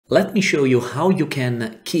Let me show you how you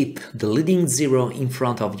can keep the leading zero in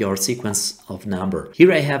front of your sequence of number.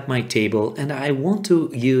 Here I have my table and I want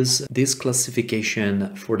to use this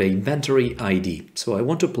classification for the inventory ID. So I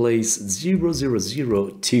want to place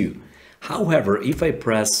 0002. However, if I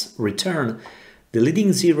press return, the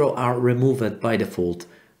leading zero are removed by default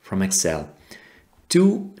from Excel.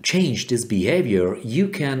 To change this behavior, you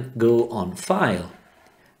can go on File.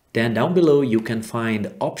 Then down below you can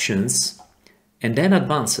find Options and then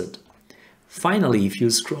Advanced. Finally, if you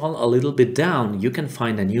scroll a little bit down, you can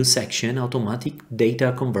find a new section, Automatic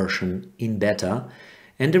Data Conversion in Data.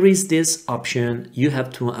 And there is this option you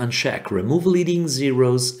have to uncheck, Remove Leading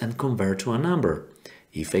Zeros and Convert to a Number.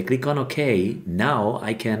 If I click on OK, now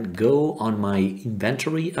I can go on my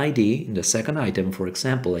inventory ID in the second item. For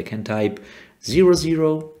example, I can type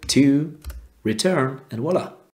 002, return, and voila.